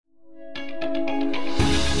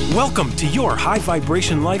Welcome to your High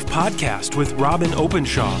Vibration Life podcast with Robin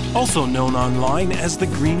Openshaw, also known online as the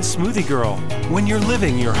Green Smoothie Girl. When you're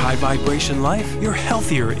living your high vibration life, you're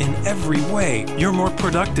healthier in every way. You're more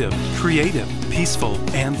productive, creative, peaceful,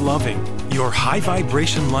 and loving. Your high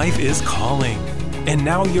vibration life is calling. And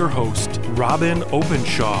now your host, Robin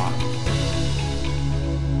Openshaw.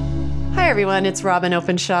 Hi, everyone. It's Robin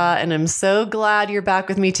Openshaw, and I'm so glad you're back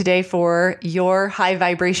with me today for your high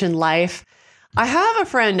vibration life. I have a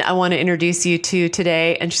friend I want to introduce you to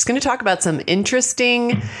today, and she's going to talk about some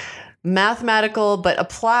interesting mathematical but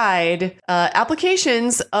applied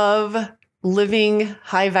applications of living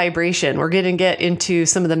high vibration. We're going to get into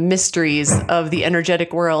some of the mysteries of the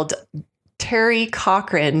energetic world. Teri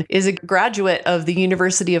Cochrane is a graduate of the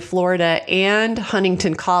University of Florida and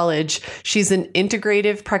Huntington College. She's an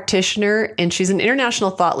integrative practitioner, and she's an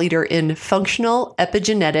international thought leader in functional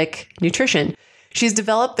epigenetic nutrition. She's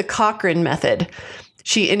developed the Cochrane method.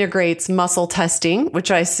 She integrates muscle testing,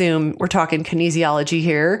 which I assume we're talking kinesiology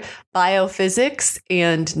here, biophysics,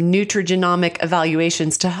 and nutrigenomic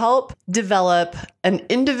evaluations to help develop an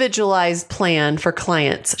individualized plan for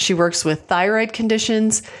clients. She works with thyroid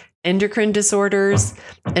conditions, endocrine disorders,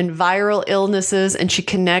 and viral illnesses, and she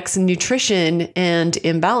connects nutrition and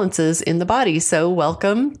imbalances in the body. So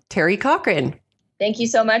welcome, Teri Cochrane. Thank you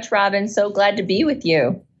so much, Robin. So glad to be with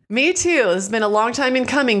you. Me too. It's been a long time in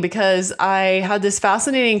coming because I had this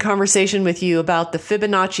fascinating conversation with you about the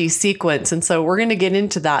Fibonacci sequence. And so we're going to get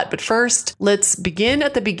into that. But first, let's begin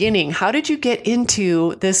at the beginning. How did you get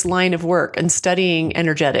into this line of work and studying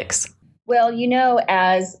energetics? Well,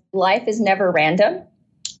 as life is never random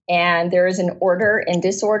and there is an order and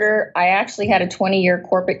disorder, I actually had a 20-year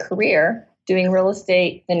corporate career doing real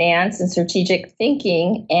estate, finance, and strategic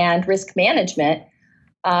thinking and risk management.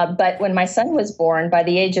 But when my son was born, by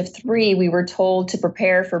the age of 3, we were told to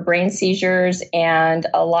prepare for brain seizures and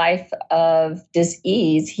a life of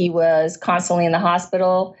dis-ease. He was constantly in the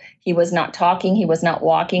hospital. He was not talking. He was not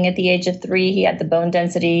walking at the age of 3. He had the bone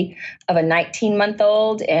density of a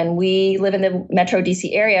 19-month-old. And we live in the Metro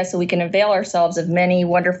DC area, so we can avail ourselves of many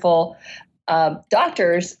wonderful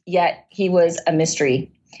doctors, yet he was a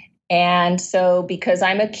mystery. And so because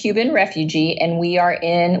I'm a Cuban refugee and we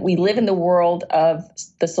live in the world of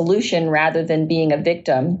the solution rather than being a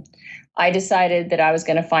victim, I decided that I was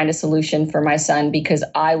going to find a solution for my son because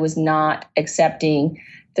I was not accepting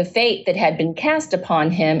the fate that had been cast upon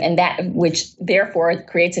him, and that which therefore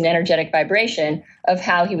creates an energetic vibration of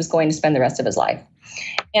how he was going to spend the rest of his life.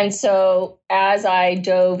 And so as I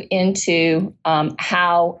dove into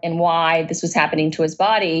how and why this was happening to his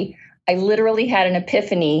body, I literally had an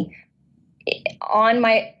epiphany on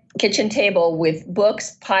my kitchen table with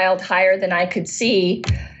books piled higher than I could see.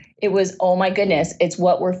 It was, oh my goodness, it's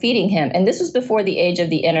what we're feeding him. And this was before the age of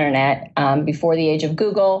the internet, before the age of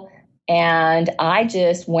Google. And I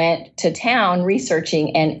just went to town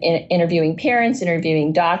researching and interviewing parents,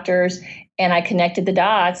 interviewing doctors, and I connected the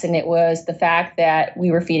dots. And it was the fact that we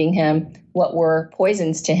were feeding him what were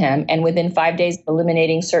poisons to him. And within 5 days of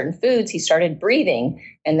eliminating certain foods, he started breathing,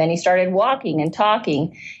 and then he started walking and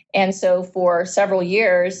talking. And so for several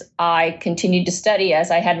years, I continued to study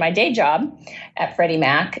as I had my day job at Freddie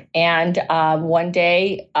Mac. And one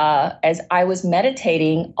day, as I was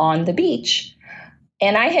meditating on the beach,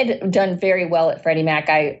 and I had done very well at Freddie Mac.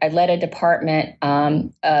 I led a department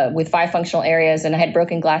with 5 functional areas, and I had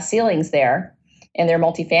broken glass ceilings there in their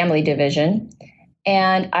multifamily division.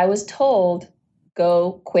 And I was told,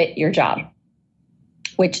 go quit your job,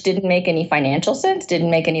 which didn't make any financial sense,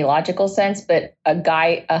 didn't make any logical sense, but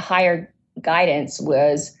a higher guidance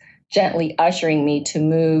was gently ushering me to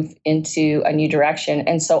move into a new direction.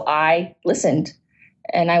 And so I listened,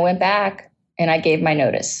 and I went back and I gave my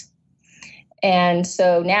notice. And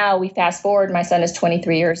so now we fast forward, my son is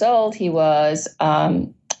 23 years old. He was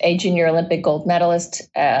a junior Olympic gold medalist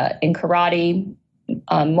in karate,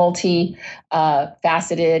 multi-faceted.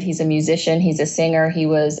 He's a musician. He's a singer. He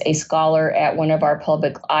was a scholar at one of our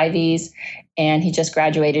public Ivies, and he just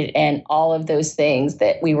graduated. And all of those things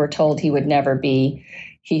that we were told he would never be,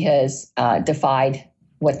 he has defied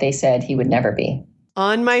what they said he would never be.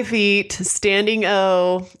 On my feet, standing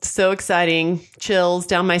O, so exciting, chills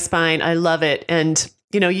down my spine. I love it. And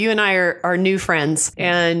you and I are new friends,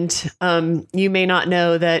 and you may not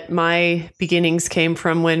know that my beginnings came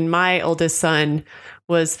from when my oldest son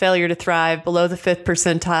was failure to thrive, below the 5th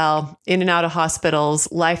percentile, in and out of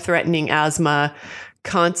hospitals, life-threatening asthma,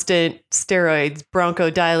 constant steroids,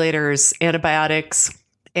 bronchodilators, antibiotics,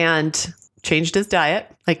 and changed his diet,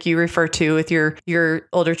 like you refer to with your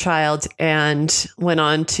older child, and went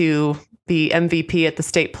on to be MVP at the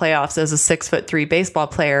state playoffs as a 6'3" baseball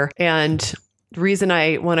player. And the reason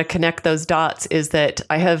I want to connect those dots is that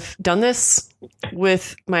I have done this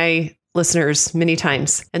with my listeners many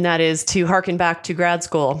times, and that is to harken back to grad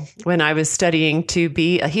school when I was studying to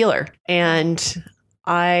be a healer. And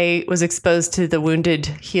I was exposed to the wounded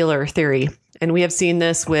healer theory. And we have seen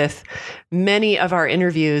this with many of our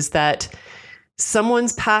interviews, that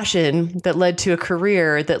someone's passion that led to a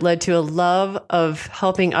career, that led to a love of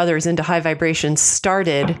helping others into high vibrations,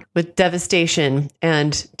 started with devastation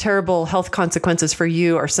and terrible health consequences for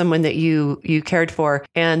you or someone that you cared for.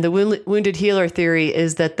 And the wounded healer theory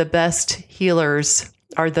is that the best healers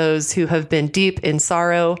are those who have been deep in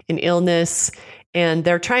sorrow, in illness, and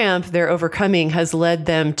their triumph, their overcoming, has led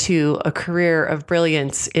them to a career of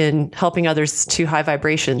brilliance in helping others to high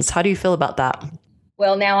vibrations. How do you feel about that?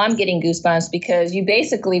 Well, now I'm getting goosebumps because you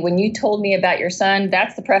basically, when you told me about your son,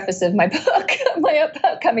 that's the preface of my book, my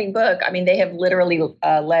upcoming book. I mean, they have literally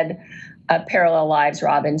led parallel lives,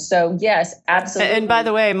 Robin. So yes, absolutely. And by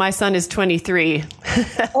the way, my son is 23.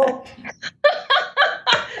 Oh.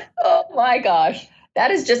 Oh my gosh. That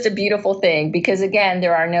is just a beautiful thing because, again,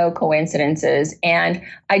 there are no coincidences. And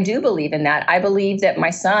I do believe in that. I believe that my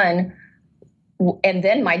son and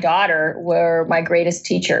then my daughter were my greatest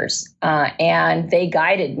teachers, and they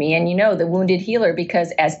guided me. And, the wounded healer,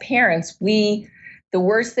 because as parents, the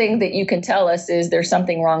worst thing that you can tell us is there's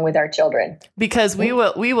something wrong with our children. Because we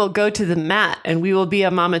will go to the mat and we will be a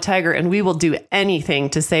mama tiger and we will do anything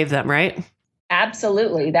to save them, right?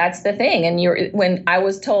 Absolutely. That's the thing. And when I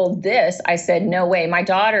was told this, I said, no way. My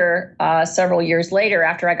daughter, several years later,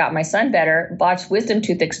 after I got my son better, botched wisdom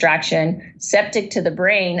tooth extraction, septic to the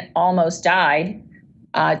brain, almost died.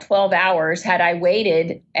 12 hours. Had I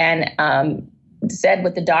waited and said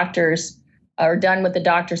what the doctors, or done what the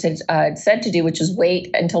doctors had said to do, which was wait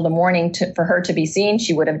until the morning for her to be seen,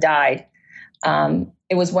 she would have died.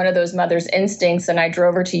 It was one of those mother's instincts, and I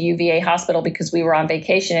drove her to UVA hospital because we were on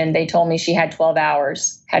vacation, and they told me she had 12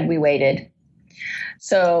 hours had we waited.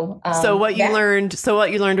 So what you learned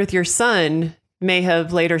with your son may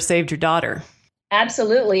have later saved your daughter.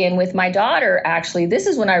 Absolutely. And with my daughter, actually, this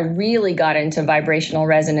is when I really got into vibrational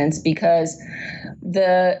resonance, because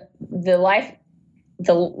the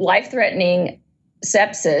life-threatening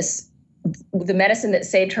sepsis, the medicine that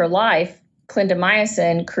saved her life,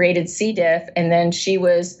 clindamycin, created C. diff, and then she's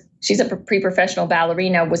a pre-professional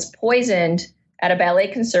ballerina, was poisoned at a ballet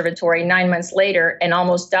conservatory 9 months later and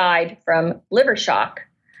almost died from liver shock.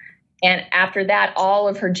 And after that, all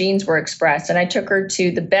of her genes were expressed. And I took her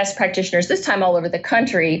to the best practitioners, this time all over the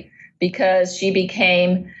country, because she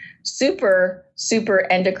became super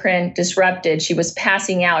endocrine disrupted. She was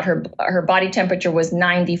passing out. Her body temperature was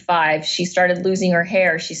 95. She started losing her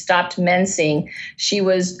hair. She stopped mensing.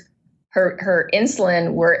 Her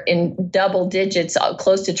insulin were in double digits,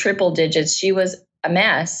 close to triple digits. She was a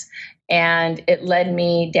mess. And it led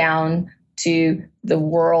me down to the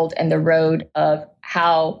world and the road of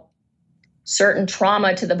how certain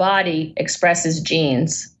trauma to the body expresses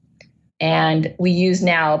genes. And we use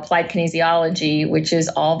now applied kinesiology, which is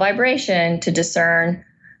all vibration, to discern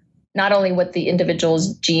not only what the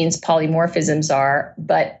individual's genes polymorphisms are,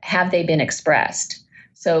 but have they been expressed?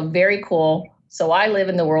 So very cool. So I live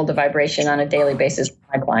in the world of vibration on a daily basis with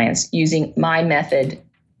my clients using my method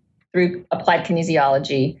through applied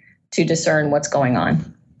kinesiology to discern what's going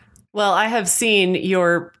on. Well, I have seen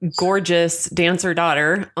your gorgeous dancer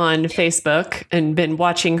daughter on Facebook and been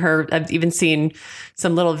watching her. I've even seen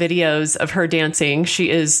some little videos of her dancing. She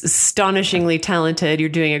is astonishingly talented. You're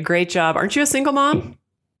doing a great job. Aren't you a single mom?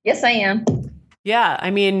 Yes, I am. Yeah, I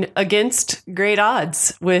mean, against great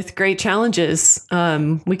odds with great challenges,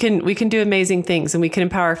 we can do amazing things, and we can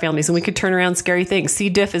empower families, and we can turn around scary things. C.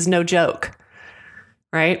 diff is no joke,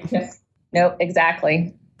 right? Yes. No,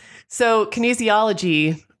 exactly. So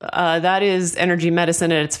kinesiology, that is energy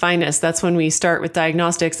medicine at its finest. That's when we start with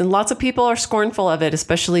diagnostics, and lots of people are scornful of it,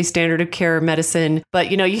 especially standard of care medicine. But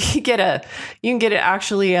you can get an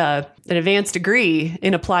advanced degree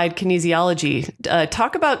in applied kinesiology.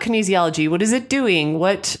 Talk about kinesiology. What is it doing?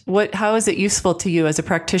 How is it useful to you as a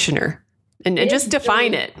practitioner? And just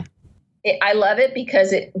define it. I love it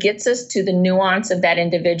because it gets us to the nuance of that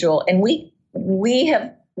individual, and we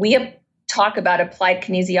have talk about applied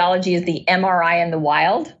kinesiology as the MRI in the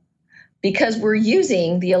wild, because we're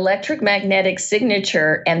using the electromagnetic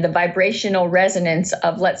signature and the vibrational resonance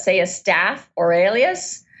of, let's say, a staph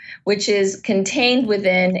aureus, which is contained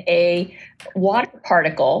within a water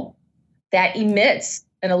particle that emits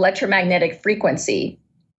an electromagnetic frequency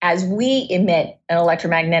as we emit an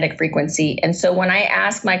electromagnetic frequency. And so when I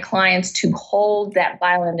ask my clients to hold that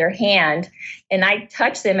vial in their hand and I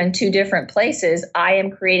touch them in two different places, I am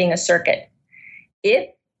creating a circuit. If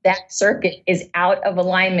that circuit is out of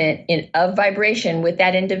alignment of vibration with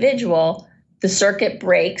that individual, the circuit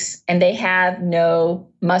breaks and they have no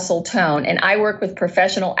muscle tone. And I work with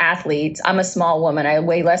professional athletes. I'm a small woman. I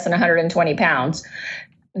weigh less than 120 pounds.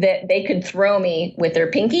 That they could throw me with their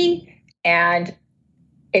pinky and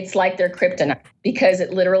it's like they're kryptonite because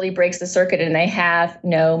it literally breaks the circuit and they have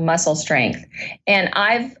no muscle strength. And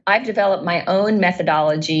I've developed my own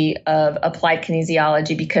methodology of applied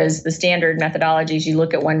kinesiology because the standard methodology is you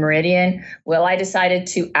look at one meridian. Well, I decided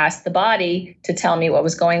to ask the body to tell me what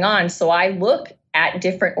was going on. So I look at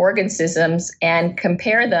different organ systems and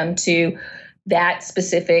compare them to that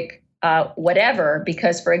specific whatever.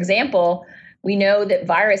 Because, for example, we know that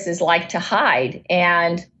viruses like to hide,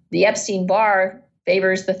 and the Epstein-Barr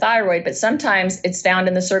favors the thyroid, but sometimes it's found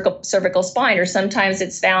in the cervical spine, or sometimes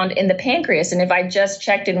it's found in the pancreas. And if I just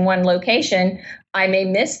checked in one location, I may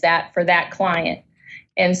miss that for that client.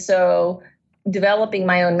 And so developing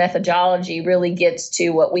my own methodology really gets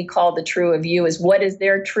to what we call the true of you, is what is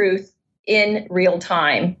their truth in real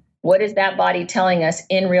time? What is that body telling us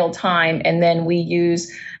in real time? And then we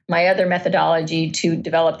use my other methodology to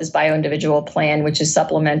develop this bio-individual plan, which is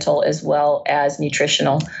supplemental as well as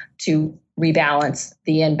nutritional, to rebalance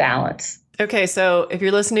the imbalance. Okay, so if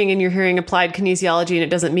you're listening and you're hearing applied kinesiology and it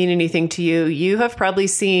doesn't mean anything to you, you have probably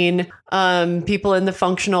seen people in the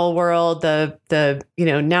functional world, the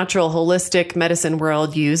natural holistic medicine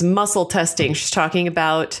world use muscle testing. She's talking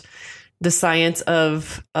about the science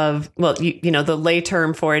of the lay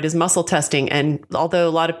term for it is muscle testing. And although a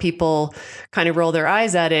lot of people kind of roll their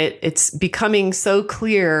eyes at it, it's becoming so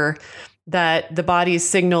clear that the body's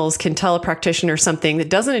signals can tell a practitioner something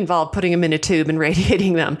that doesn't involve putting them in a tube and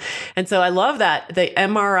radiating them. And so I love that, the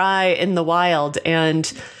MRI in the wild. And,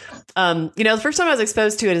 the first time I was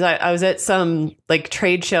exposed to it is I was at some like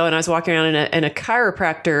trade show and I was walking around and a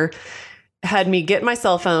chiropractor had me get my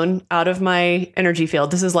cell phone out of my energy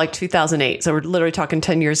field. This is like 2008. So we're literally talking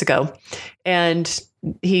 10 years ago. And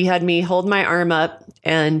he had me hold my arm up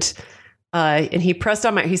and he pressed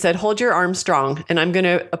on he said, hold your arm strong and I'm going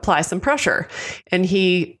to apply some pressure. And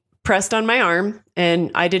he pressed on my arm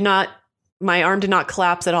and my arm did not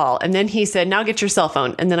collapse at all. And then he said, now get your cell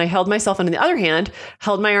phone. And then I held my cell phone in the other hand,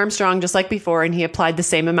 held my arm strong just like before. And he applied the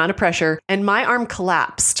same amount of pressure and my arm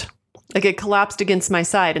collapsed. Like it collapsed against my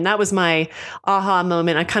side. And that was my aha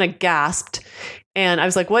moment. I kind of gasped. And I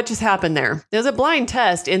was like, what just happened there? It was a blind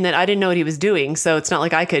test in that I didn't know what he was doing. So it's not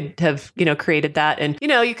like I could have, created that. And,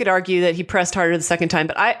 you could argue that he pressed harder the second time.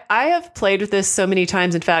 But I have played with this so many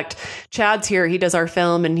times. In fact, Chad's here. He does our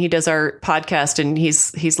film and he does our podcast and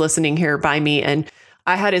he's listening here by me. And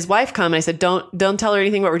I had his wife come and I said, don't tell her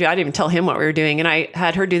anything what we're doing. I didn't even tell him what we were doing. And I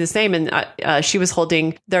had her do the same. And she was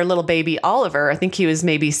holding their little baby, Oliver. I think he was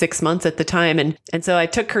maybe 6 months at the time. And so I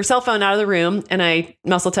took her cell phone out of the room and I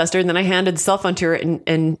muscle tested her. And then I handed the cell phone to her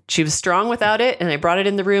and she was strong without it. And I brought it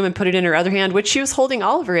in the room and put it in her other hand, which she was holding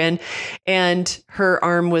Oliver in. And her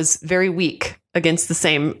arm was very weak against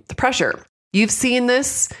the pressure. You've seen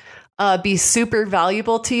this be super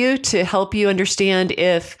valuable to you to help you understand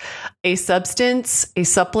if a substance, a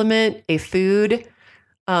supplement, a food,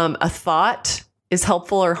 a thought is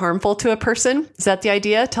helpful or harmful to a person. Is that the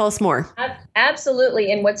idea? Tell us more.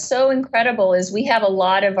 Absolutely. And what's so incredible is we have a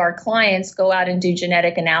lot of our clients go out and do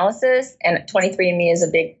genetic analysis, and 23andMe is a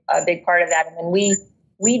big part of that. And then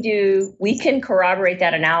we can corroborate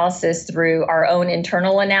that analysis through our own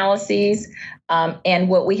internal analyses. And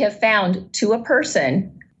what we have found to a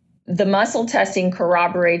person, the muscle testing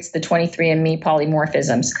corroborates the 23andMe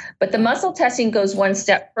polymorphisms, but the muscle testing goes one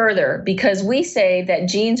step further because we say that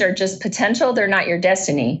genes are just potential. They're not your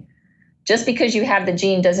destiny. Just because you have the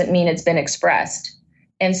gene doesn't mean it's been expressed.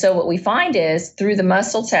 And so what we find is through the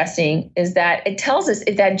muscle testing is that it tells us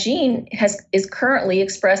if that gene is currently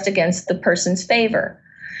expressed against the person's favor.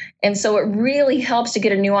 And so it really helps to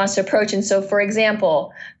get a nuanced approach. And so, for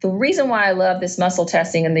example, the reason why I love this muscle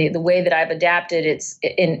testing and the way that I've adapted it's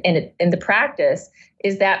in the practice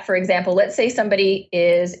is that, for example, let's say somebody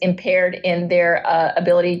is impaired in their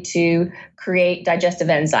ability to create digestive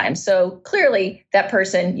enzymes. So clearly that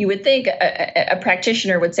person, you would think a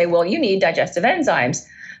practitioner would say, well, you need digestive enzymes.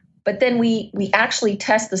 But then we actually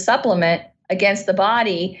test the supplement against the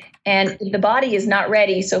body. And if the body is not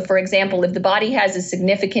ready, so for example, if the body has a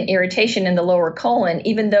significant irritation in the lower colon,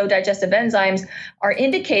 even though digestive enzymes are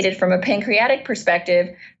indicated from a pancreatic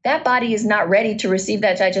perspective, that body is not ready to receive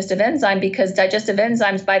that digestive enzyme because digestive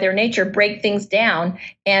enzymes by their nature break things down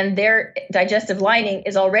and their digestive lining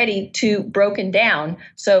is already too broken down.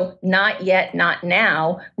 So not yet, not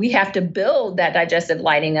now. We have to build that digestive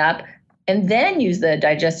lining up and then use the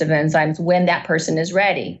digestive enzymes when that person is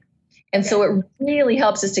ready. And so it really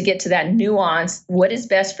helps us to get to that nuance. What is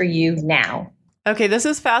best for you now? Okay, this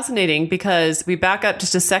is fascinating because we back up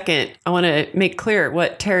just a second. I want to make clear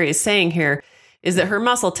what Teri is saying here is that her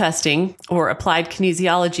muscle testing or applied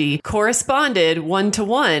kinesiology corresponded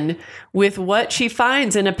 1-to-1 with what she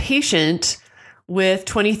finds in a patient with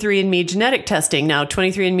 23andMe genetic testing. Now,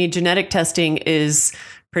 23andMe genetic testing is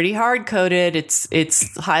pretty hard-coded.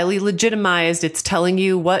 It's highly legitimized. It's telling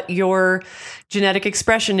you what your genetic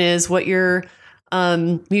expression is, what your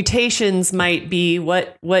mutations might be,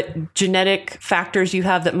 what genetic factors you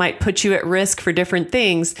have that might put you at risk for different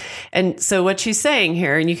things. And so what she's saying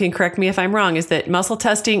here, and you can correct me if I'm wrong, is that muscle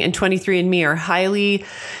testing and 23andMe are highly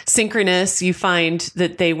synchronous. You find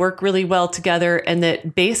that they work really well together, and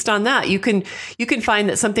that based on that, you can find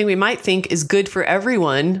that something we might think is good for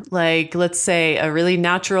everyone, like let's say a really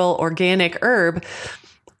natural organic herb.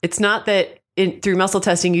 It's not that through muscle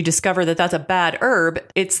testing, you discover that that's a bad herb.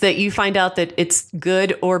 It's that you find out that it's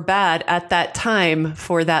good or bad at that time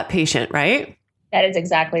for that patient, right? That is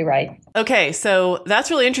exactly right. Okay, so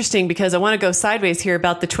that's really interesting because I want to go sideways here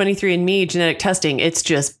about the 23andMe genetic testing. It's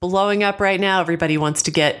just blowing up right now. Everybody wants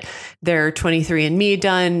to get their 23andMe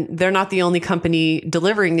done. They're not the only company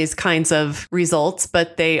delivering these kinds of results,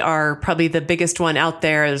 but they are probably the biggest one out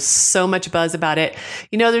there. There's so much buzz about it.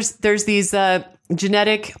 You know, there's these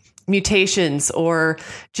genetic mutations or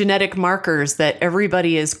genetic markers that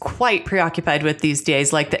everybody is quite preoccupied with these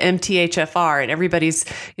days, like the MTHFR, and everybody's,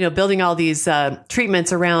 building all these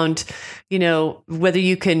treatments around, whether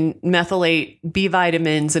you can methylate B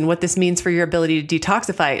vitamins and what this means for your ability to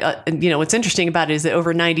detoxify. What's interesting about it is that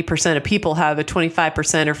over 90% of people have a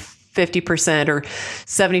 25% or 50% or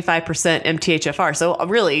 75% MTHFR. So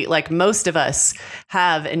really, like most of us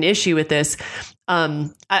have an issue with this.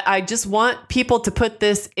 I just want people to put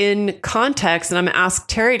this in context, and I'm going to ask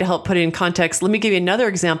Teri to help put it in context. Let me give you another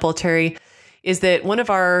example, Teri, is that one of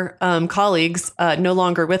our colleagues, no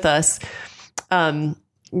longer with us,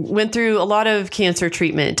 went through a lot of cancer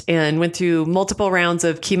treatment and went through multiple rounds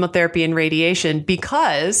of chemotherapy and radiation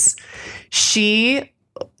because she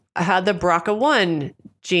had the BRCA1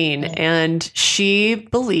 gene, and she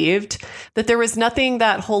believed that there was nothing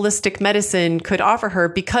that holistic medicine could offer her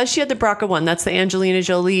because she had the BRCA1. That's the Angelina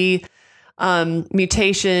Jolie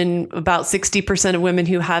mutation. About 60% of women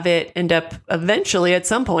who have it end up eventually at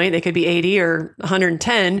some point, they could be 80 or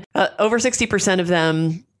 110. Over 60% of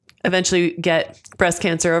them eventually get breast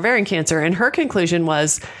cancer, ovarian cancer. And her conclusion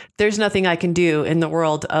was, there's nothing I can do in the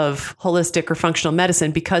world of holistic or functional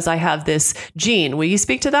medicine because I have this gene. Will you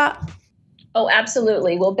speak to that? Oh,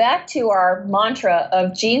 absolutely. Well, back to our mantra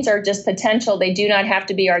of genes are just potential. They do not have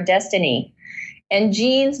to be our destiny. And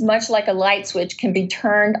genes, much like a light switch, can be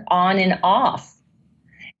turned on and off.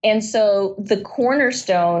 And so the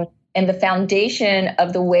cornerstone and the foundation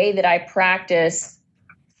of the way that I practice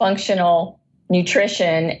functional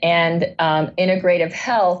nutrition and integrative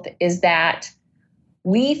health is that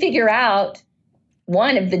we figure out,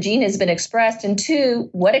 one, if the gene has been expressed, and two,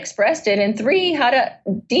 what expressed it, and three, how to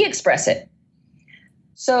de-express it.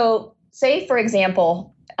 So say, for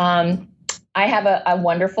example, I have a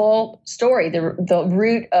wonderful story. The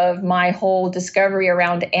root of my whole discovery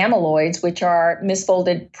around amyloids, which are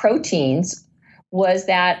misfolded proteins, was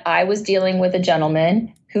that I was dealing with a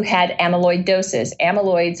gentleman who had amyloidosis.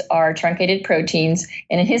 Amyloids are truncated proteins,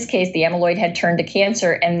 and in his case, the amyloid had turned to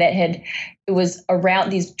cancer, and it was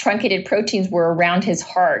around, these truncated proteins were around his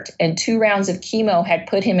heart, and 2 rounds of chemo had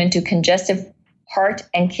put him into congestive heart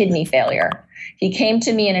and kidney failure. He came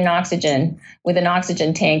to me with an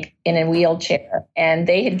oxygen tank in a wheelchair, and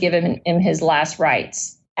they had given him his last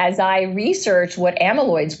rites. As I researched what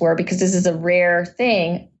amyloids were, because this is a rare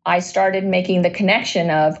thing, I started making the connection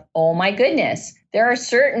of, oh my goodness, there are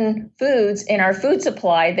certain foods in our food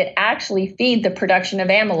supply that actually feed the production of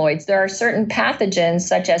amyloids. There are certain pathogens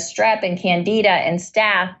such as strep and candida and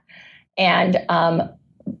staph and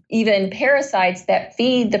even parasites that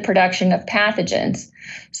feed the production of pathogens.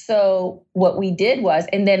 So what we did was,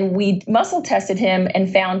 and then we muscle tested him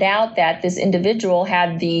and found out that this individual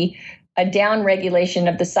had a downregulation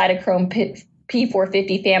of the cytochrome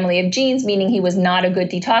P450 family of genes, meaning he was not a good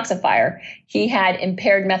detoxifier. He had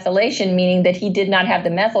impaired methylation, meaning that he did not have the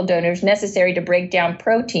methyl donors necessary to break down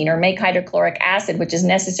protein or make hydrochloric acid, which is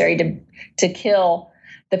necessary to kill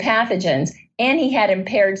the pathogens. And he had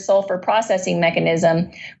impaired sulfur processing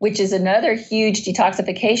mechanism, which is another huge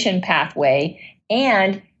detoxification pathway.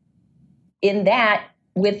 And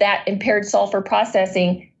with that impaired sulfur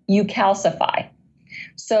processing, you calcify.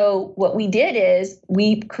 So what we did is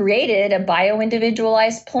we created a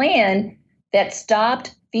bio-individualized plan that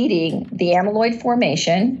stopped feeding the amyloid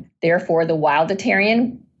formation, therefore the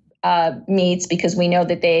Wilditarian meats because we know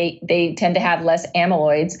that they tend to have less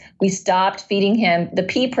amyloids. We stopped feeding him the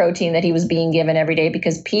pea protein that he was being given every day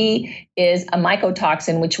because pea is a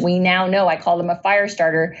mycotoxin, which we now know, I call them a fire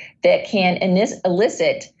starter, that can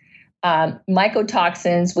elicit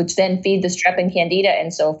mycotoxins, which then feed the strep and candida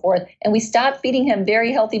and so forth. And we stopped feeding him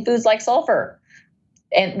very healthy foods like sulfur,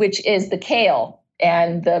 and which is the kale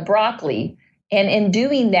and the broccoli. And in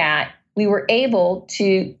doing that, we were able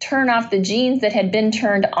to turn off the genes that had been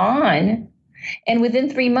turned on. And within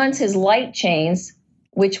 3 months, his light chains,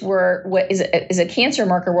 which is a cancer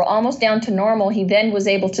marker, were almost down to normal. He then was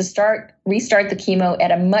able to restart the chemo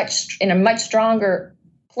in a much stronger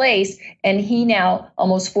place. And he now,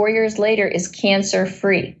 almost 4 years later, is cancer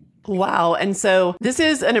free. Wow. And so this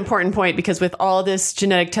is an important point because with all this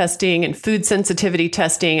genetic testing and food sensitivity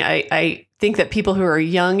testing, I think that people who are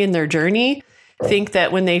young in their journey think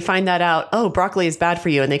that when they find that out, oh, broccoli is bad for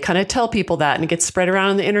you. And they kind of tell people that and it gets spread around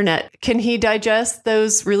on the internet. Can he digest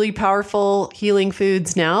those really powerful healing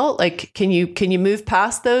foods now? Like, can you move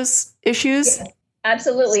past those issues? Yeah,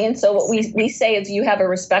 absolutely. And so what we say is you have a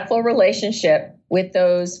respectful relationship with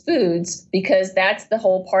those foods because that's the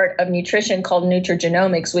whole part of nutrition called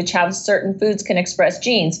nutrigenomics, which have certain foods can express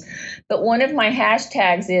genes. But one of my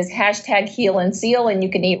hashtags is #heal and seal, and you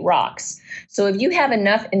can eat rocks. So if you have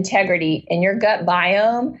enough integrity in your gut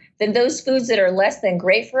biome, then those foods that are less than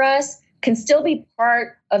great for us can still be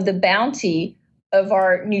part of the bounty of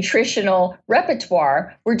our nutritional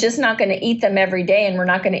repertoire. We're just not going to eat them every day, and we're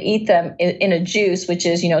not going to eat them in a juice, which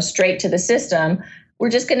is, straight to the system. We're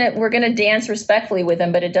going to dance respectfully with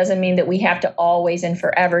them, but it doesn't mean that we have to always and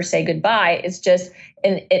forever say goodbye. It's just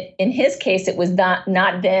in his case, it was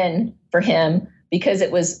not then for him because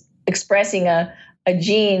it was expressing a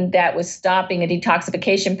gene that was stopping a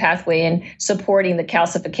detoxification pathway and supporting the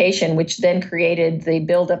calcification, which then created the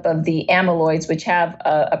buildup of the amyloids, which have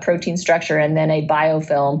a protein structure and then a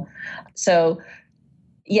biofilm. So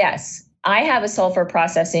yes, I have a sulfur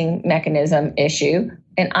processing mechanism issue,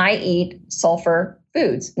 and I eat sulfur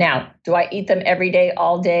foods. Now, do I eat them every day,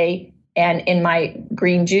 all day, and in my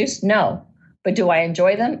green juice? No. But do I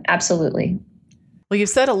enjoy them? Absolutely. Well, you've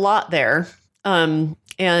said a lot there.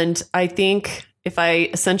 And I think if I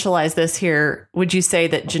essentialize this here, would you say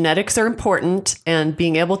that genetics are important and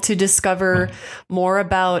being able to discover more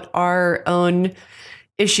about our own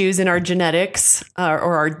issues in our genetics,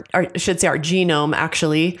 or I should say our genome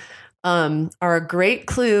actually, are a great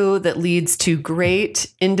clue that leads to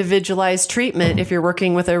great individualized treatment if you're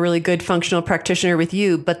working with a really good functional practitioner with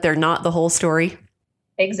you, but they're not the whole story?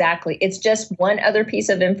 Exactly. It's just one other piece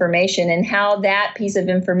of information, and how that piece of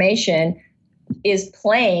information is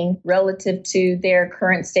playing relative to their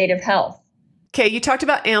current state of health. Okay, you talked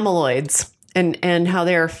about amyloids and how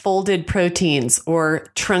they are folded proteins or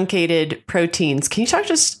truncated proteins. Can you talk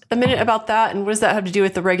just a minute about that? And what does that have to do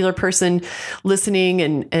with the regular person listening?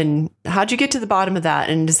 And how'd you get to the bottom of that?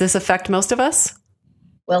 And does this affect most of us?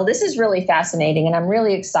 Well, this is really fascinating, and I'm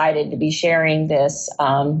really excited to be sharing this,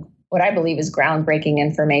 what I believe is groundbreaking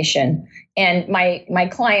information. And my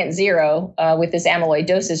client Zero with this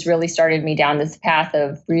amyloidosis really started me down this path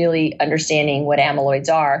of really understanding what amyloids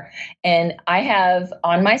are. And I have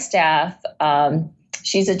on my staff,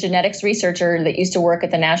 she's a genetics researcher that used to work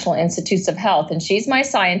at the National Institutes of Health. And she's my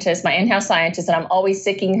scientist, my in-house scientist, and I'm always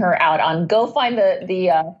seeking her out on go find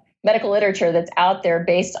the medical literature that's out there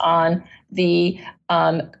based on the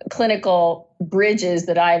clinical bridges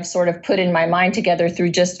that I've sort of put in my mind together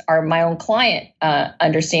through just my own client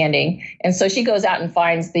understanding. And so she goes out and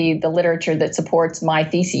finds the literature that supports my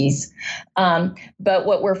theses. But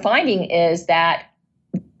what we're finding is that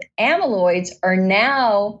amyloids are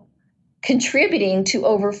now contributing to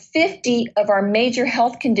over 50 of our major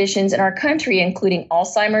health conditions in our country, including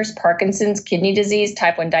Alzheimer's, Parkinson's, kidney disease,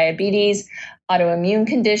 type 1 diabetes, autoimmune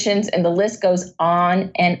conditions, and the list goes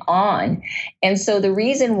on and on. And so the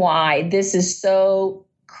reason why this is so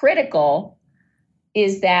critical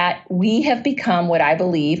is that we have become what I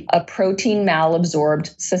believe a protein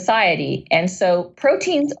malabsorbed society. And so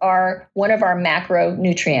proteins are one of our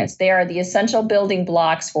macronutrients. They are the essential building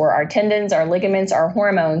blocks for our tendons, our ligaments, our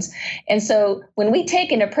hormones. And so when we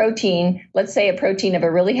take in a protein, let's say a protein of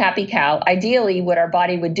a really happy cow, ideally what our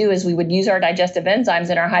body would do is we would use our digestive enzymes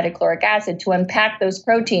and our hydrochloric acid to unpack those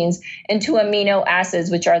proteins into amino acids,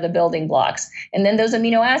 which are the building blocks. And then those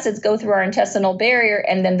amino acids go through our intestinal barrier,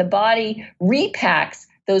 and then the body repacks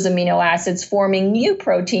those amino acids, forming new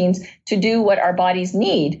proteins to do what our bodies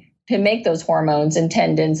need to make those hormones and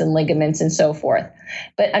tendons and ligaments and so forth.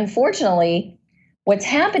 But unfortunately, what's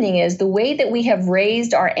happening is the way that we have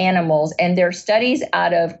raised our animals, and there are studies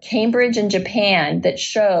out of Cambridge and Japan that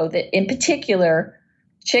show that in particular,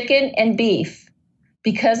 chicken and beef,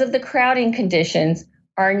 because of the crowding conditions,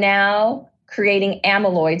 are now creating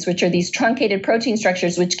amyloids, which are these truncated protein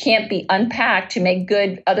structures which can't be unpacked to make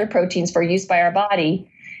good other proteins for use by our body.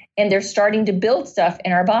 And they're starting to build stuff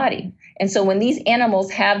in our body. And so when these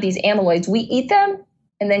animals have these amyloids, we eat them.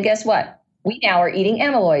 And then guess what? We now are eating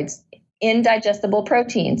amyloids, indigestible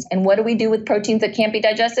proteins. And what do we do with proteins that can't be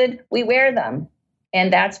digested? We wear them.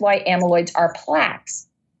 And that's why amyloids are plaques.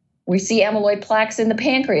 We see amyloid plaques in the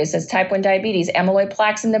pancreas as type 1 diabetes, amyloid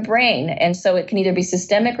plaques in the brain. And so it can either be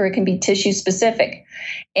systemic or it can be tissue specific.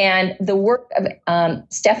 And the work of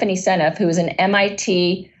Stephanie Seneff, who is an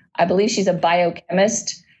MIT, I believe she's a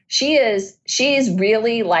biochemist, she is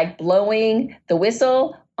really like blowing the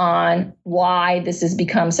whistle on why this has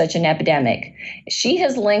become such an epidemic. She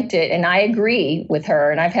has linked it, and I agree with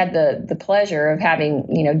her, and I've had the pleasure of having,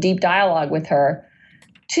 deep dialogue with her,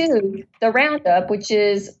 to the Roundup, which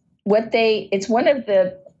is it's one of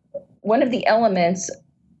the elements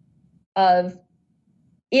of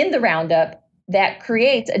in the Roundup that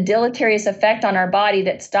creates a deleterious effect on our body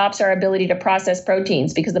that stops our ability to process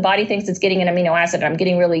proteins, because the body thinks it's getting an amino acid. I'm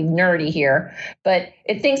getting really nerdy here, but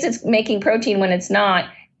it thinks it's making protein when it's not,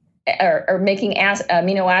 or making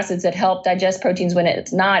amino acids that help digest proteins when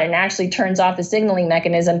it's not, and actually turns off the signaling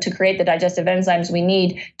mechanism to create the digestive enzymes we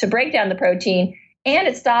need to break down the protein. And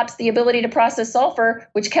it stops the ability to process sulfur,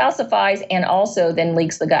 which calcifies and also then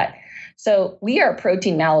leaks the gut. So we are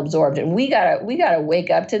protein malabsorbed, and we gotta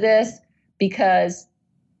wake up to this, because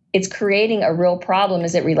it's creating a real problem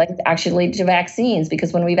as it relates actually to vaccines.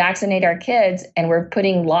 Because when we vaccinate our kids and we're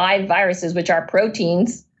putting live viruses, which are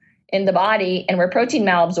proteins, in the body, and we're protein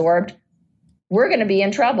malabsorbed, we're going to be in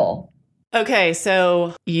trouble. Okay,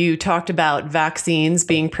 so you talked about vaccines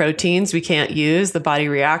being proteins we can't use. The body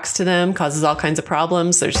reacts to them, causes all kinds of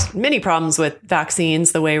problems. There's many problems with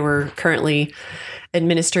vaccines, the way we're currently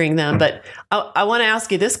administering them. But I want to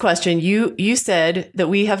ask you this question. You said that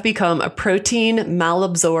we have become a protein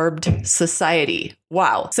malabsorbed society.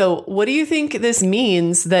 Wow. So what do you think this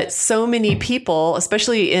means that so many people,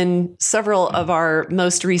 especially in several of our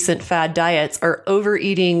most recent fad diets, are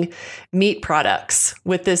overeating meat products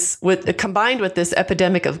combined with this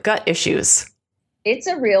epidemic of gut issues? It's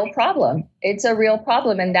a real problem.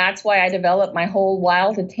 And that's why I developed my whole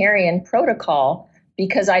Wilditarian protocol,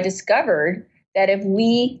 because I discovered that if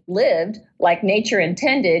we lived like nature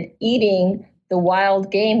intended, eating the wild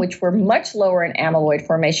game, which were much lower in amyloid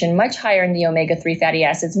formation, much higher in the omega-3 fatty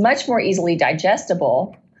acids, much more easily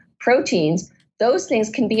digestible proteins, those things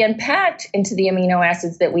can be unpacked into the amino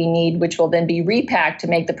acids that we need, which will then be repacked to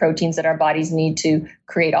make the proteins that our bodies need to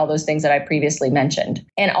create all those things that I previously mentioned.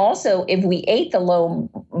 And also, if we ate the low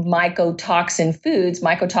mycotoxin foods,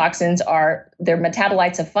 mycotoxins they're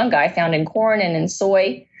metabolites of fungi found in corn and in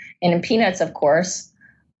soy, and in peanuts, of course,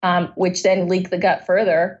 which then leak the gut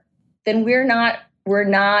further, then we're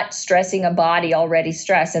not stressing a body already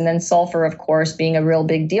stressed. And then sulfur, of course, being a real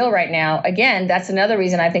big deal right now. Again, that's another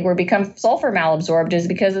reason I think we're become sulfur malabsorbed, is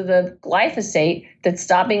because of the glyphosate that's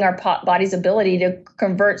stopping our body's ability to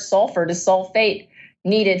convert sulfur to sulfate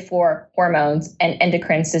needed for hormones and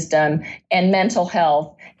endocrine system and mental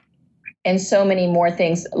health and so many more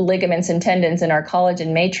things, ligaments and tendons in our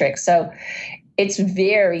collagen matrix. So it's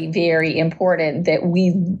very, very important that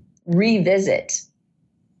we revisit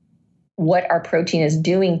what our protein is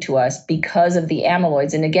doing to us because of the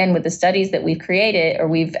amyloids. And again, with the studies that we've created or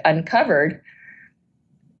we've uncovered,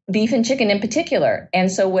 beef and chicken in particular.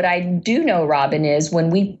 And so what I do know, Robin, is when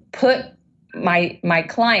we put my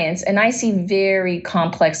clients, and I see very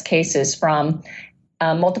complex cases from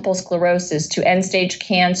multiple sclerosis to end-stage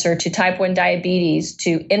cancer to type 1 diabetes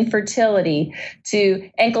to infertility to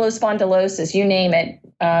ankylosing spondylosis, you name it,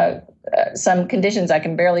 some conditions I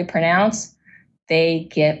can barely pronounce, they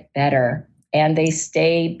get better and they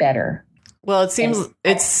stay better. Well, it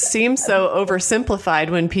seems so oversimplified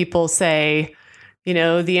when people say,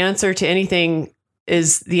 the answer to anything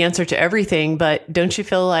is the answer to everything. But don't you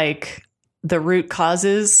feel like the root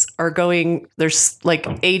causes are there's like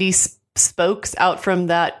 80 spokes out from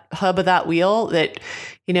that hub of that wheel, that,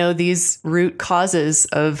 these root causes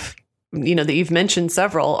of, that you've mentioned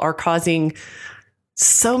several, are causing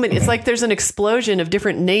so many. It's like there's an explosion of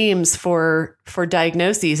different names for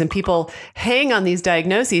diagnoses, and people hang on these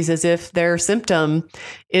diagnoses as if their symptom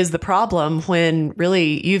is the problem, when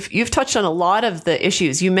really you've touched on a lot of the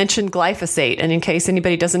issues. You mentioned glyphosate, and in case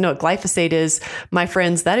anybody doesn't know what glyphosate is, my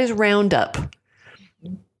friends, that is Roundup.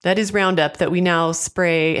 That is Roundup that we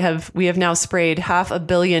have now sprayed 500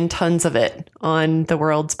 million tons of it on the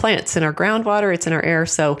world's plants, in our groundwater, it's in our air.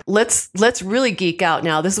 So let's really geek out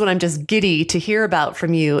now. This is what I'm just giddy to hear about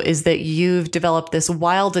from you, is that you've developed this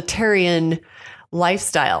wilditarian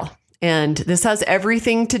lifestyle. And this has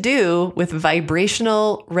everything to do with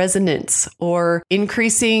vibrational resonance, or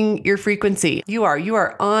increasing your frequency. You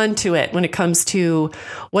are on to it when it comes to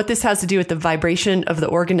what this has to do with the vibration of the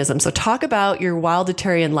organism. So talk about your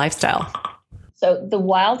wilditarian lifestyle. So the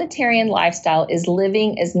wilditarian lifestyle is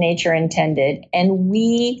living as nature intended, and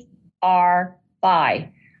we are that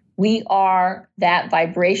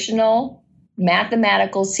vibrational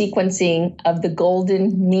mathematical sequencing of the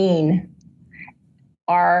golden mean.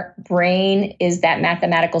 Our brain is that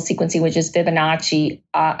mathematical sequencing, which is Fibonacci.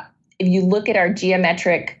 If you look at our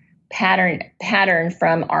geometric pattern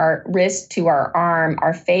from our wrist to our arm,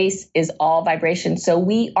 our face is all vibration. So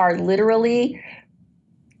we are literally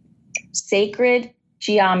sacred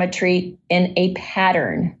geometry in a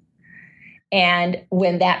pattern. And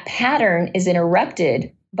when that pattern is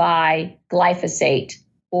interrupted by glyphosate,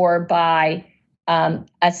 or by a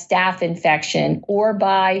staph infection, or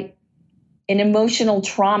by an emotional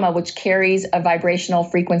trauma, which carries a vibrational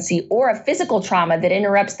frequency, or a physical trauma that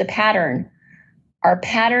interrupts the pattern, our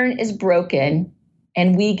pattern is broken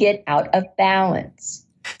and we get out of balance.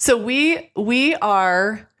 So we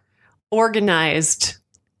are organized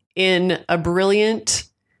in a brilliant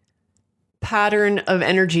pattern of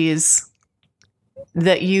energies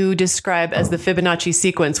that you describe as the Fibonacci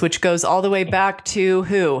sequence, which goes all the way back to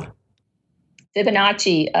who?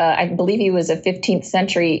 Fibonacci, I believe he was a 15th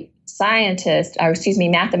century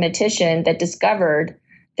mathematician that discovered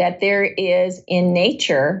that there is in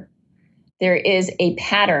nature, there is a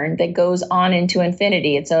pattern that goes on into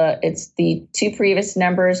infinity. It's the two previous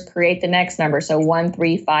numbers create the next number. So 1,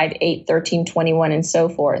 3, 5, 8, 13, 21, and so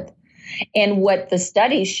forth. And what the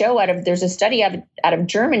studies show there's a study out of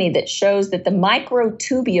Germany that shows that the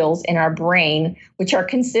microtubules in our brain, which are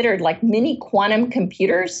considered like mini quantum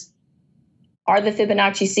computers, are the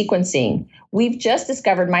Fibonacci sequencing.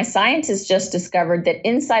 My scientists just discovered that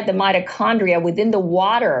inside the mitochondria, within the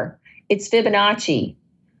water, it's Fibonacci.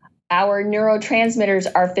 Our neurotransmitters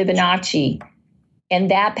are Fibonacci.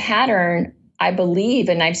 And that pattern, I believe,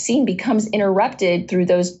 and I've seen, becomes interrupted through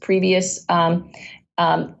those previous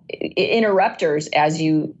interrupters, as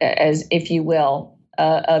if you will,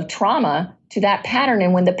 of trauma to that pattern.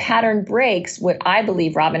 And when the pattern breaks, what I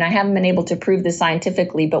believe, Robin, I haven't been able to prove this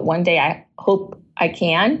scientifically, but one day I hope I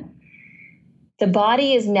can. The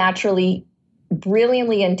body is naturally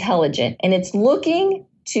brilliantly intelligent, and it's looking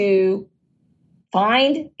to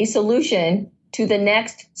find a solution to the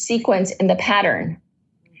next sequence in the pattern.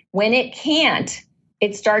 When it can't,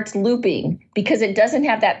 it starts looping because it doesn't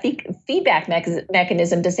have that feedback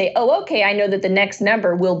mechanism to say, oh, okay, I know that the next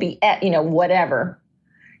number will be at, whatever.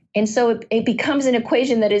 And so it becomes an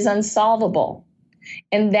equation that is unsolvable.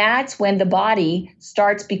 And that's when the body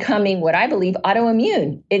starts becoming what I believe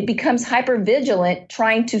autoimmune. It becomes hypervigilant,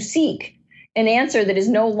 trying to seek an answer that is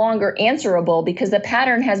no longer answerable because the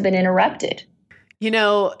pattern has been interrupted.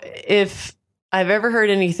 If I've ever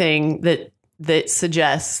heard anything that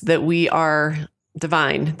suggests that we are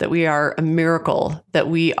divine, that we are a miracle, that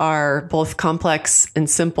we are both complex and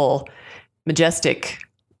simple, majestic,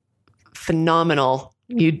 phenomenal,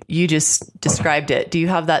 you just described it. Do you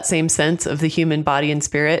have that same sense of the human body and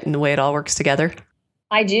spirit and the way it all works together?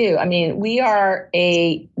 I do. I mean, we are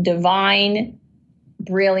a divine,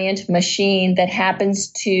 brilliant machine that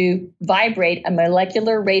happens to vibrate a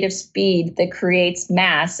molecular rate of speed that creates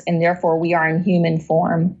mass, and therefore we are in human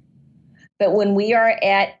form. But when we are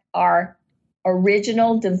at our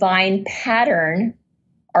original divine pattern,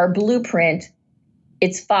 our blueprint,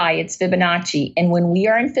 it's Fibonacci. And when we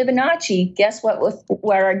are in Fibonacci, guess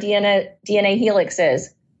where our DNA helix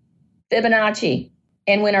is? Fibonacci.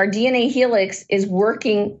 And when our DNA helix is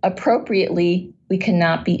working appropriately, we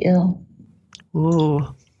cannot be ill.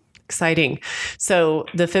 Ooh, exciting. So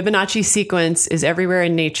the Fibonacci sequence is everywhere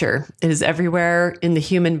in nature. It is everywhere in the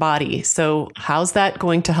human body. So how's that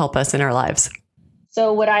going to help us in our lives?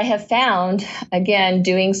 So what I have found, again,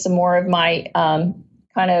 doing some more of my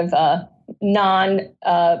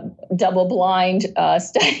non-double-blind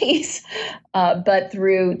studies, but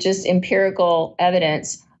through just empirical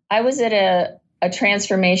evidence, I was at a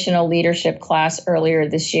transformational leadership class earlier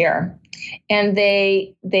this year, and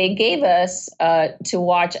they gave us to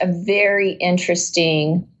watch a very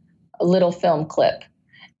interesting little film clip.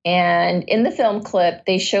 And in the film clip,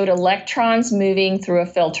 they showed electrons moving through a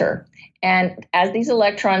filter. And as these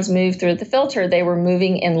electrons moved through the filter, they were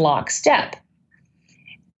moving in lockstep.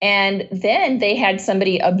 And then they had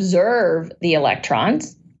somebody observe the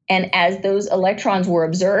electrons. And as those electrons were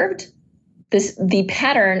observed, the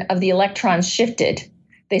pattern of the electrons shifted.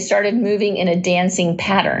 They started moving in a dancing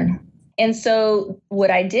pattern. And so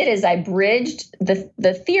what I did is I bridged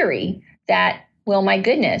the theory that, well, my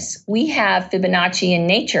goodness, we have Fibonacci in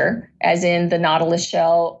nature, as in the nautilus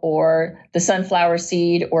shell or the sunflower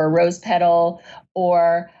seed or a rose petal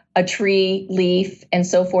or a tree leaf and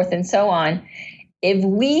so forth and so on. If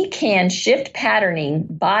we can shift patterning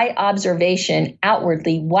by observation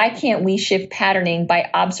outwardly, why can't we shift patterning by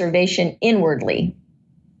observation inwardly?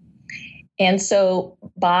 And so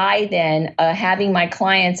by then having my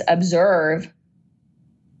clients observe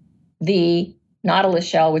the nautilus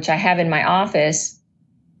shell, which I have in my office,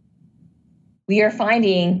 we are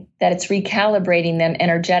finding that it's recalibrating them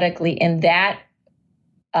energetically, and that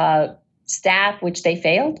staff which they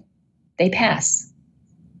failed, they pass.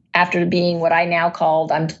 After being what I now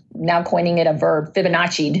called, I'm now coining it a verb,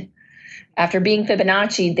 Fibonacci'd. After being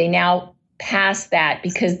Fibonacci'd, they now pass that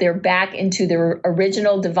because they're back into their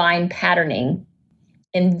original divine patterning.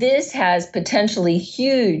 And this has potentially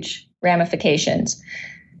huge ramifications.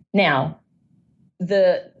 Now,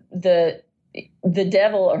 the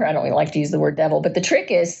devil, or I don't really like to use the word devil, but the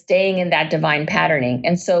trick is staying in that divine patterning.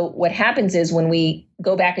 And so what happens is when we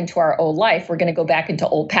go back into our old life, we're going to go back into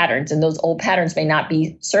old patterns, and those old patterns may not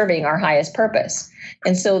be serving our highest purpose.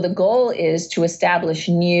 And so the goal is to establish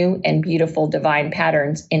new and beautiful divine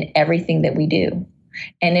patterns in everything that we do.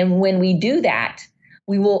 And then when we do that,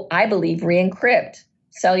 we will, I believe, re-encrypt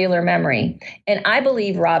cellular memory. And I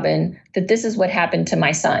believe, Robin, that this is what happened to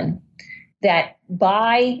my son, that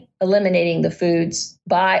by eliminating the foods,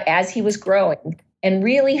 as he was growing and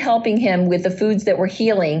really helping him with the foods that were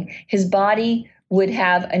healing, his body would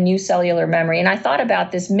have a new cellular memory. And I thought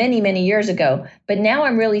about this many, many years ago, but now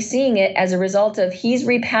I'm really seeing it as a result of he's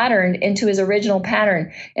repatterned into his original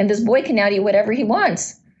pattern. And this boy can now eat whatever he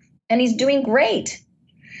wants. And he's doing great.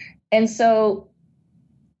 And so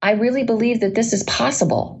I really believe that this is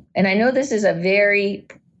possible. And I know this is a very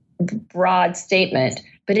broad statement,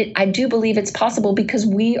 but I do believe it's possible because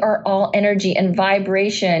we are all energy and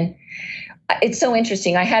vibration. It's so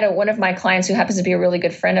interesting. I had one of my clients who happens to be a really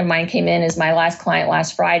good friend of mine came in as my last client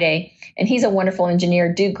last Friday, and he's a wonderful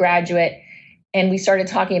engineer, Duke graduate. And we started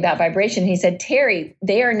talking about vibration. He said, Teri,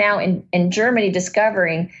 they are now in Germany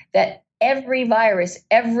discovering that every virus,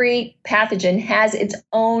 every pathogen has its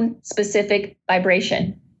own specific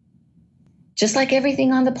vibration, just like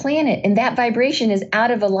everything on the planet. And that vibration is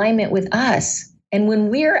out of alignment with us. And when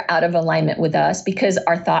we're out of alignment with us, because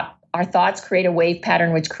our thoughts create a wave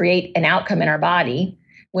pattern, which create an outcome in our body,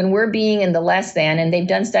 when we're being in the less than, and they've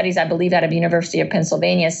done studies, I believe, out of University of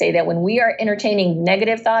Pennsylvania, say that when we are entertaining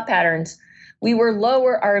negative thought patterns, we will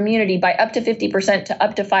lower our immunity by up to 50% to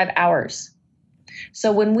up to 5 hours.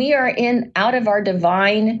 So when we are out of our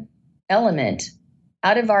divine element,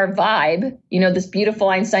 out of our vibe, this beautiful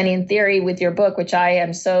Einsteinian theory with your book, which I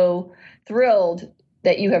am so thrilled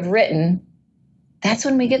that you have written, that's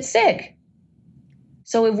when we get sick.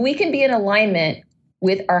 So if we can be in alignment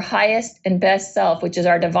with our highest and best self, which is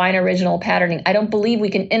our divine original patterning, I don't believe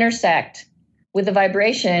we can intersect with the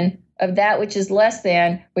vibration of that which is less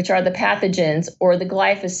than, which are the pathogens or the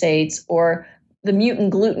glyphosates or the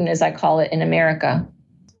mutant gluten, as I call it in America.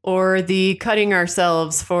 Or the cutting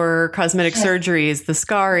ourselves for cosmetic surgeries, the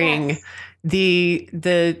scarring, yes.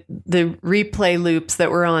 the replay loops that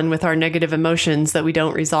we're on with our negative emotions that we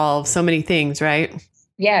don't resolve, so many things, right?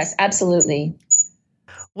 Yes, absolutely.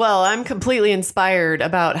 Well, I'm completely inspired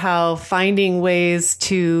about how finding ways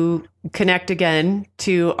to connect again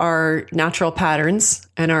to our natural patterns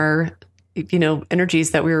and our,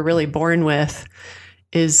 energies that we were really born with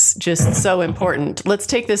is just so important. Let's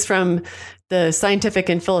take this from the scientific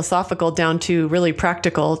and philosophical down to really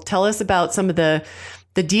practical. Tell us about some of the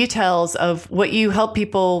details of what you help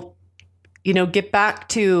people, get back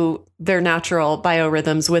to their natural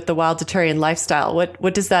biorhythms with the Wilditarian lifestyle.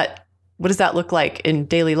 What does that look like in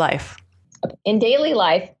daily life? In daily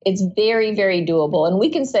life, it's very, very doable. And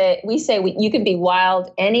we say you can be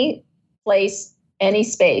wild any place, any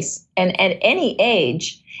space, and at any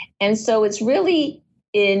age. And so it's really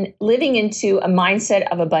in living into a mindset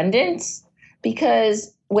of abundance,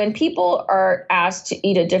 because when people are asked to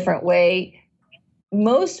eat a different way,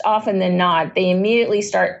 most often than not, they immediately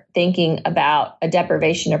start thinking about a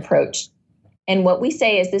deprivation approach. And what we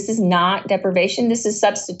say is this is not deprivation, this is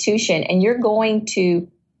substitution. And you're going to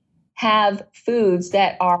have foods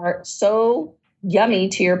that are so yummy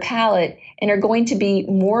to your palate and are going to be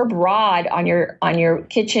more broad on your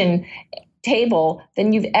kitchen table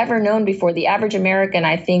than you've ever known before. The average American,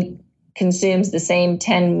 I think, consumes the same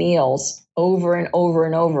 10 meals over and over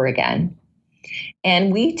and over again.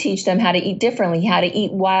 And we teach them how to eat differently, how to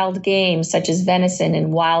eat wild game, such as venison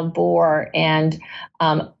and wild boar and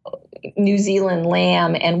New Zealand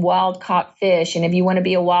lamb and wild caught fish. And if you want to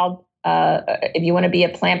be a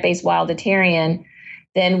plant-based wilditarian,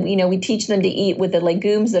 then we teach them to eat with the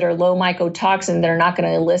legumes that are low mycotoxin that are not going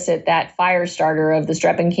to elicit that fire starter of the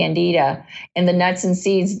strep and candida, and the nuts and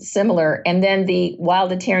seeds similar. And then the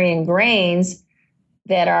wilditarian grains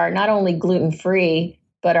that are not only gluten-free,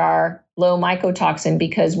 but are low mycotoxin,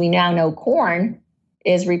 because we now know corn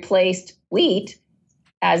is replaced wheat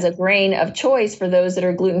as a grain of choice for those that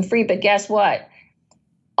are gluten-free. But guess what?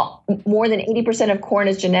 More than 80% of corn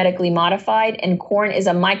is genetically modified, and corn is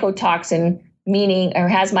a mycotoxin,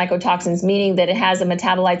 has mycotoxins, meaning that it has the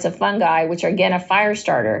metabolites of fungi, which are, again, a fire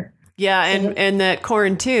starter. Yeah, and that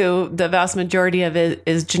corn too, the vast majority of it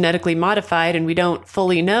is genetically modified, and we don't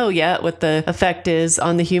fully know yet what the effect is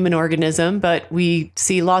on the human organism, but we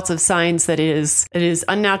see lots of signs that it is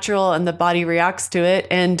unnatural and the body reacts to it.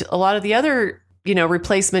 And a lot of the other,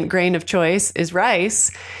 replacement grain of choice is rice.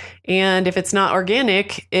 And if it's not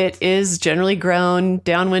organic, it is generally grown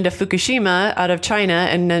downwind of Fukushima out of China,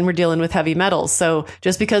 and then we're dealing with heavy metals. So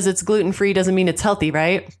just because it's gluten-free doesn't mean it's healthy,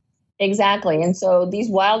 right? Exactly. And so these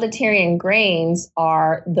wilditarian grains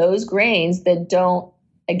are those grains that don't,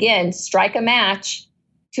 again, strike a match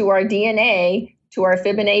to our DNA, to our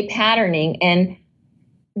Fibonacci patterning. And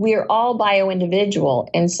we're all bio-individual.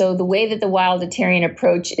 And so the way that the wilditarian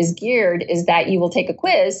approach is geared is that you will take a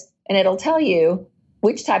quiz and it'll tell you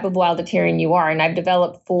which type of wilditarian you are. And I've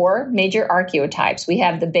developed 4 major archetypes. We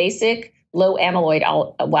have the basic low amyloid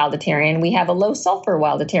wilditarian, we have a low sulfur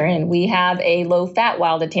wilditarian, we have a low fat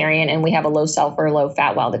wilditarian, and we have a low sulfur, low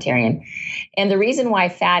fat wilditarian. And the reason why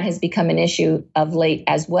fat has become an issue of late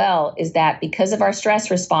as well is that because of our stress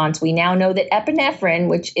response, we now know that epinephrine,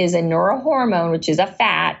 which is a neurohormone, which is a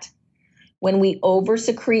fat, when we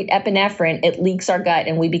oversecrete epinephrine, it leaks our gut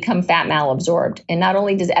and we become fat malabsorbed. And not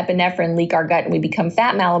only does epinephrine leak our gut and we become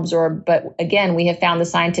fat malabsorbed, but again, we have found the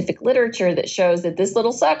scientific literature that shows that this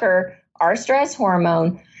little sucker, our stress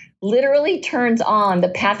hormone, literally turns on the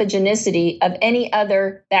pathogenicity of any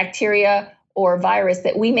other bacteria or virus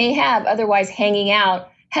that we may have otherwise hanging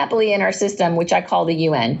out happily in our system, which I call the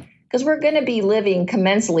UN. Because we're going to be living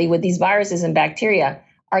commensally with these viruses and bacteria.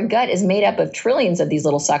 Our gut is made up of trillions of these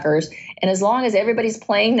little suckers. And as long as everybody's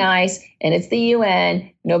playing nice and it's the UN,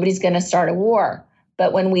 nobody's going to start a war.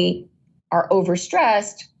 But when we are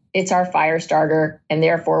overstressed, it's our fire starter. And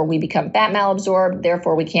therefore we become fat malabsorbed.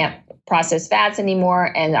 Therefore we can't process fats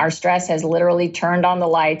anymore. And our stress has literally turned on the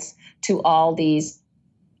lights to all these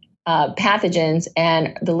pathogens.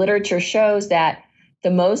 And the literature shows that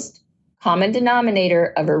the most common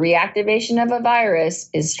denominator of a reactivation of a virus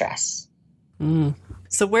is stress.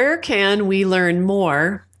 So where can we learn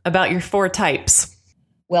more about your 4 types?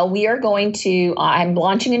 Well, we are going to, I'm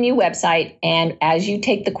launching a new website. And as you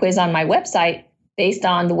take the quiz on my website, based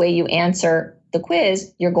on the way you answer the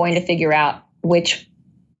quiz, you're going to figure out which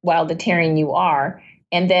wilditarian you are.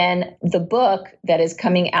 And then the book that is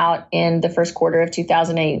coming out in the first quarter of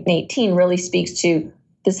 2018 really speaks to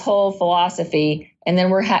this whole philosophy. And then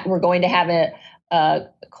we're going to have a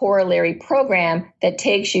corollary program that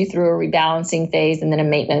takes you through a rebalancing phase and then a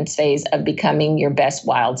maintenance phase of becoming your best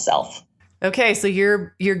wild self. Okay, so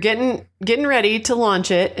you're getting ready to launch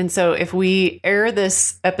it. And so if we air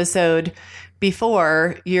this episode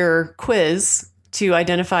before your quiz to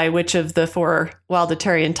identify which of the 4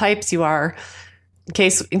 wilditarian types you are,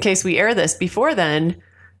 in case we air this before then,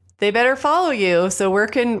 they better follow you. So where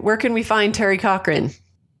can we find Teri Cochrane?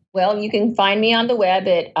 Well, you can find me on the web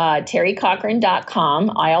at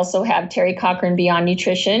tericochrane.com. I also have Teri Cochrane Beyond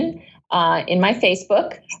Nutrition in my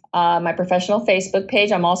Facebook, my professional Facebook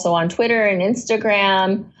page. I'm also on Twitter and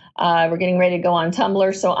Instagram. We're getting ready to go on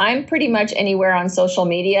Tumblr. So I'm pretty much anywhere on social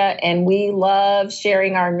media. And we love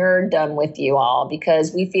sharing our nerddom with you all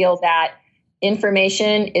because we feel that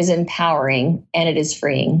information is empowering and it is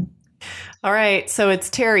freeing. All right. So it's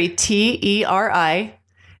Teri, Teri.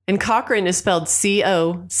 And Cochrane is spelled Cochrane.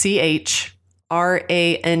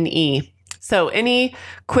 So any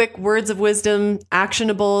quick words of wisdom,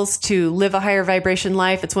 actionables to live a higher vibration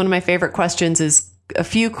life? It's one of my favorite questions is a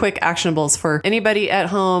few quick actionables for anybody at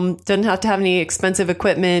home. Doesn't have to have any expensive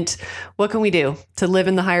equipment. What can we do to live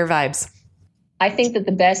in the higher vibes? I think that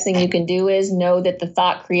the best thing you can do is know that the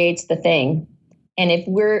thought creates the thing. And if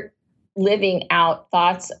we're living out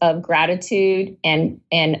thoughts of gratitude and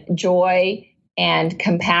joy and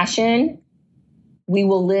compassion, we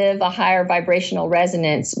will live a higher vibrational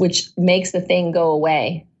resonance, which makes the thing go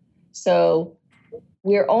away. So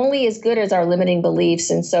we're only as good as our limiting beliefs.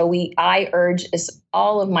 And so I urge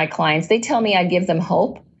all of my clients, they tell me I give them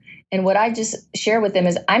hope. And what I just share with them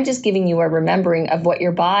is I'm just giving you a remembering of what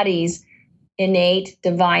your body's innate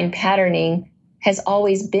divine patterning has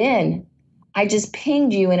always been. I just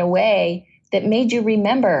pinged you in a way that made you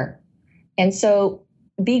remember. And so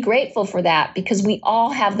be grateful for that, because we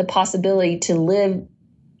all have the possibility to live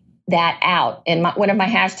that out. And one of my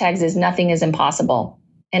hashtags is nothing is impossible.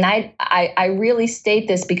 And I really state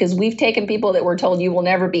this because we've taken people that were told you will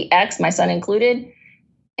never be X, my son included,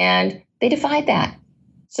 and they defied that.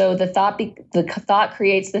 So the thought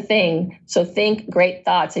creates the thing. So think great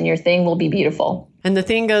thoughts and your thing will be beautiful. And the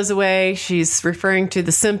thing goes away. She's referring to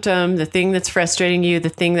the symptom, the thing that's frustrating you, the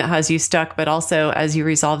thing that has you stuck. But also, as you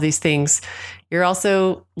resolve these things, you're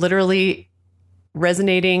also literally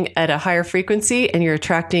resonating at a higher frequency, and you're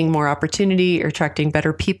attracting more opportunity, you're attracting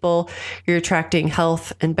better people, you're attracting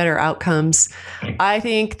health and better outcomes. I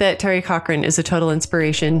think that Teri Cochrane is a total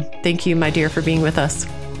inspiration. Thank you, my dear, for being with us.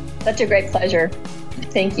 Such a great pleasure.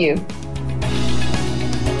 Thank you.